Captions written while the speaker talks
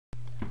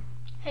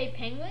Hey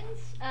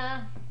penguins,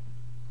 I've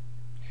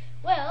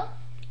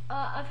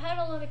had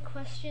a lot of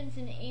questions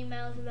and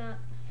emails about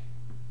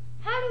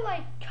how do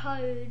I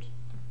code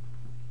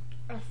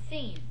a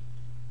theme.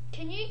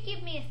 Can you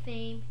give me a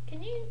theme?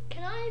 Can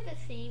I have a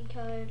theme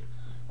code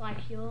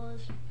like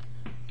yours?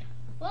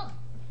 Well,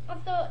 I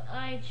thought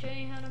I'd show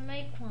you how to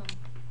make one.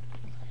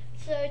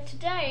 So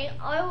today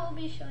I will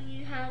be showing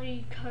you how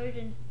to code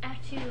an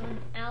Atu and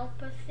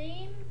Alpa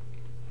theme,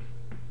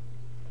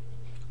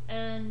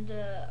 and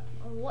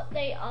what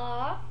they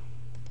are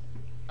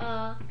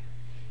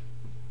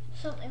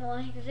something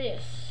like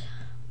this.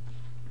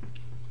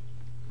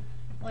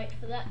 Wait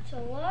for that to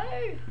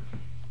load.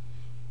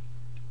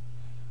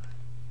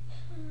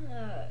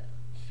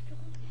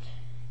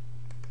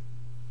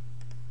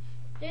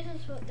 This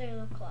is what they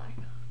look like.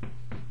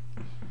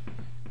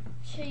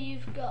 So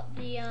you've got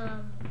the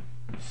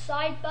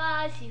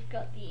sidebars, you've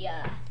got the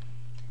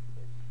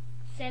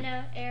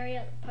center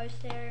area, the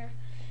post area,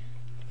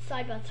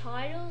 sidebar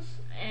titles,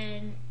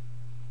 and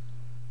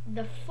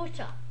the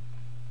footer.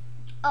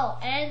 Oh,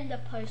 and the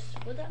post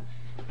footer.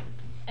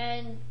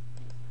 And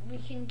we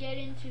can get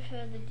into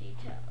further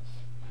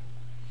details.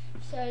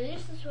 So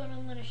this is what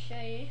I'm going to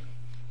show you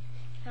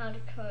how to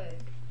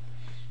code.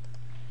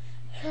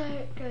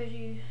 So go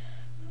to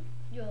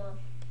your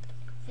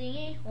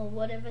thingy or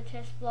whatever,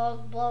 test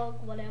blog,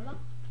 whatever.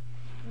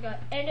 Go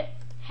edit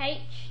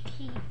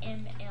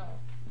HTML.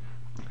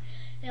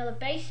 Now the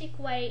basic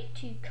way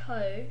to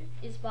code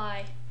is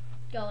by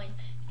going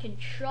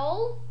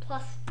Control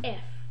plus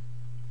F,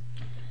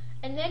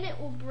 and then it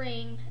will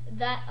bring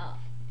that up,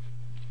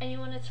 and you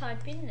want to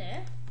type in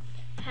there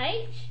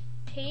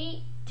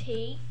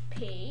HTTP,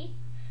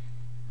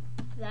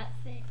 that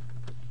thing,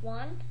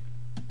 2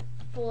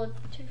 forward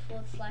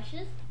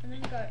slashes, and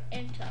then go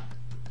enter.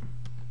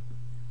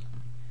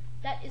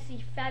 That is the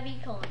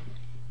favicon,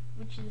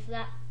 which is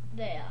that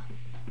there.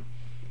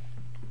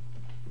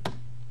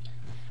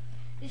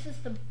 This is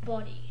the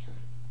body.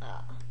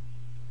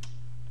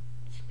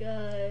 Let's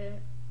go,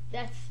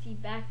 that's the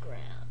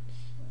background.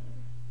 So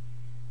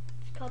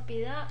let's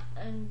copy that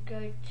and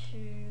go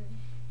to,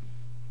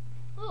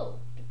 oh,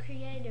 the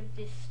creator of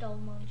this stole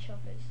my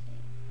shoppers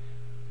thing.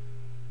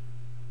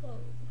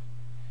 Whoa.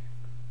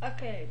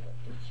 Okay, but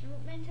it's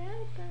not meant to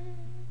happen.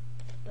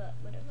 But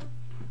whatever.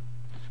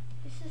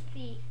 This is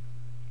the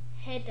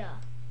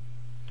header.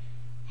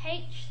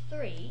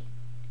 H3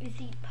 is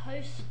the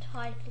post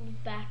title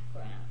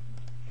background.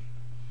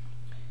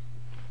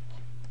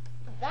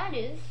 That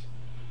is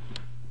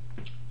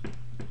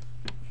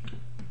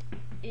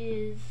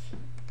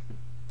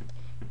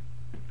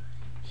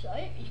so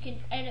you can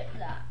edit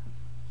that.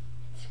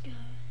 Let's go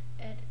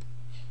edit,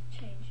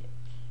 change it.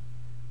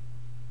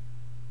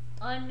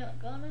 I'm not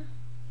gonna,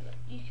 but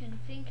you can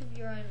think of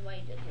your own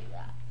way to do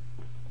that.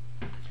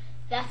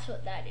 That's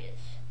what that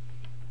is.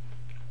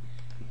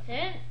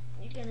 Then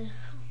you're gonna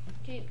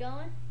keep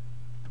going,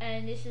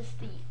 and this is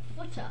the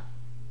footer.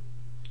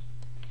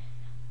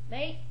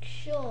 Make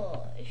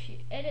sure if you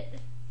edit the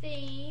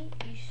theme,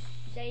 you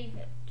save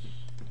it.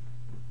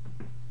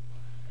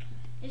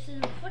 This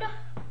is the footer.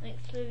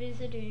 Thanks for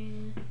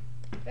visiting.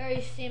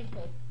 Very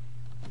simple.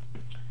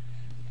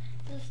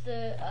 This is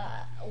the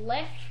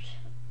left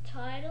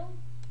title.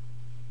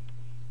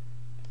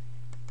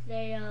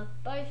 They are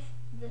both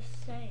the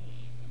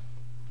same.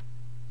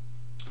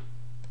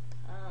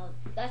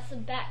 That's the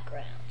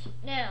background.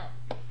 Now,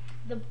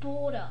 the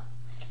border.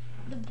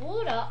 The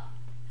border,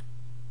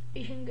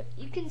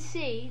 you can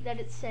see that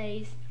it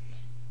says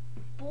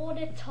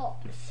border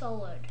top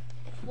solid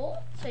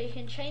 4. So you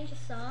can change the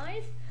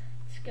size.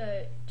 Let's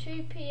go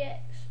 2px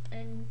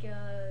and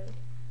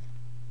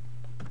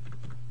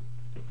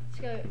let's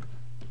go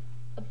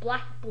a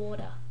black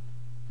border.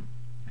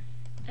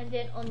 And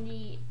then on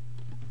the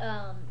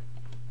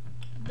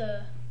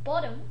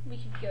bottom we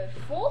could go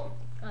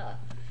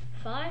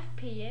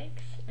 5px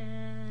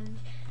and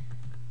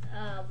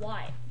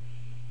white.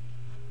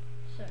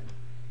 So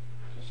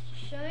just to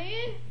show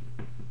you,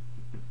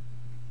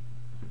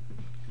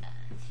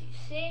 as you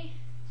see,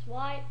 it's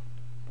white,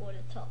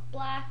 border top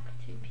black,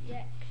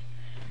 2px,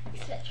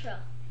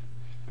 etc.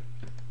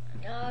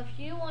 Now if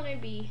you want to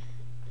be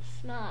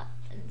smart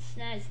and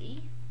snazzy,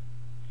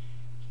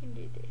 you can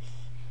do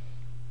this.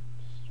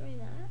 Destroy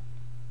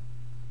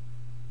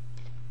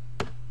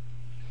that.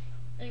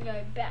 And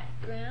go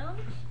background,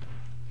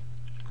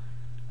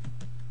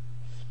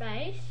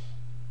 space,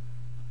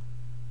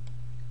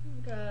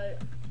 and go,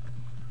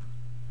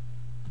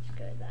 let's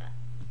go that.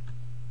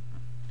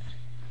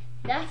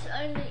 That's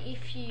only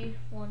if you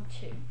want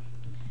to,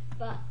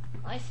 but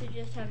I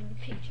suggest having the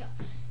picture.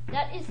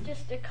 That is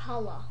just a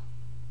color,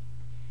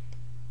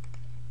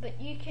 but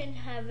you can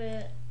have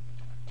it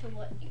to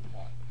what you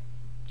want,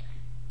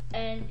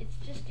 and it's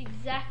just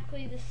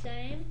exactly the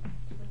same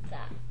with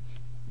that.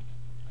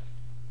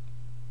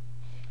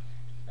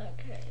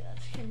 Okay,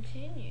 let's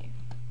continue.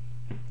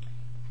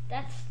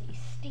 That's the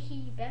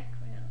sticky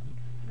background.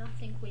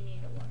 Nothing we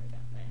need to worry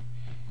about there.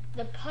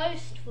 The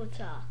post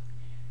footer.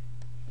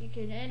 You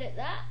can edit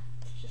that.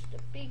 It's just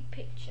a big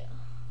picture.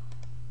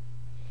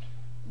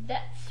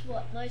 that's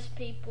what most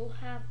people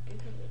have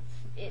because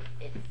it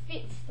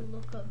fits the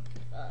look of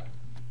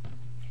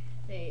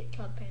the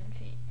club pen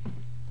fit.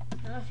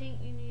 Nothing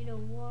you need to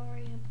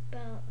worry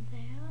about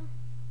there.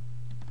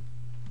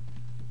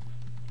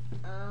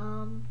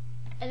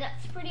 And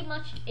that's pretty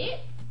much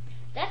it.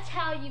 That's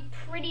how you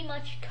pretty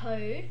much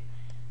code.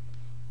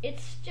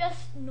 It's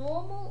just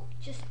normal,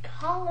 just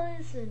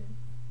colors. And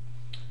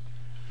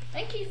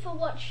thank you for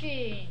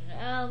watching.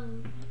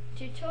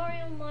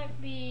 Tutorial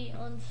might be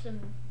on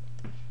some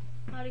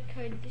how to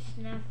code this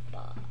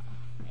navbar,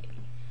 maybe.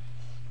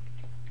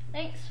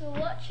 Thanks for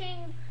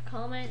watching.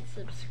 Comment,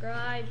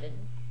 subscribe,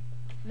 and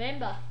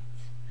remember,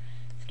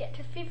 let's get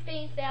to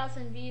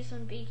 15,000 views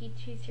on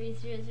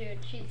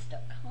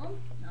Beaky2300cheats.com.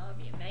 That would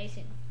be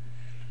amazing.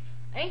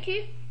 Thank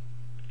you.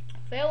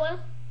 Farewell.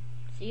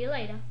 See you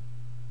later.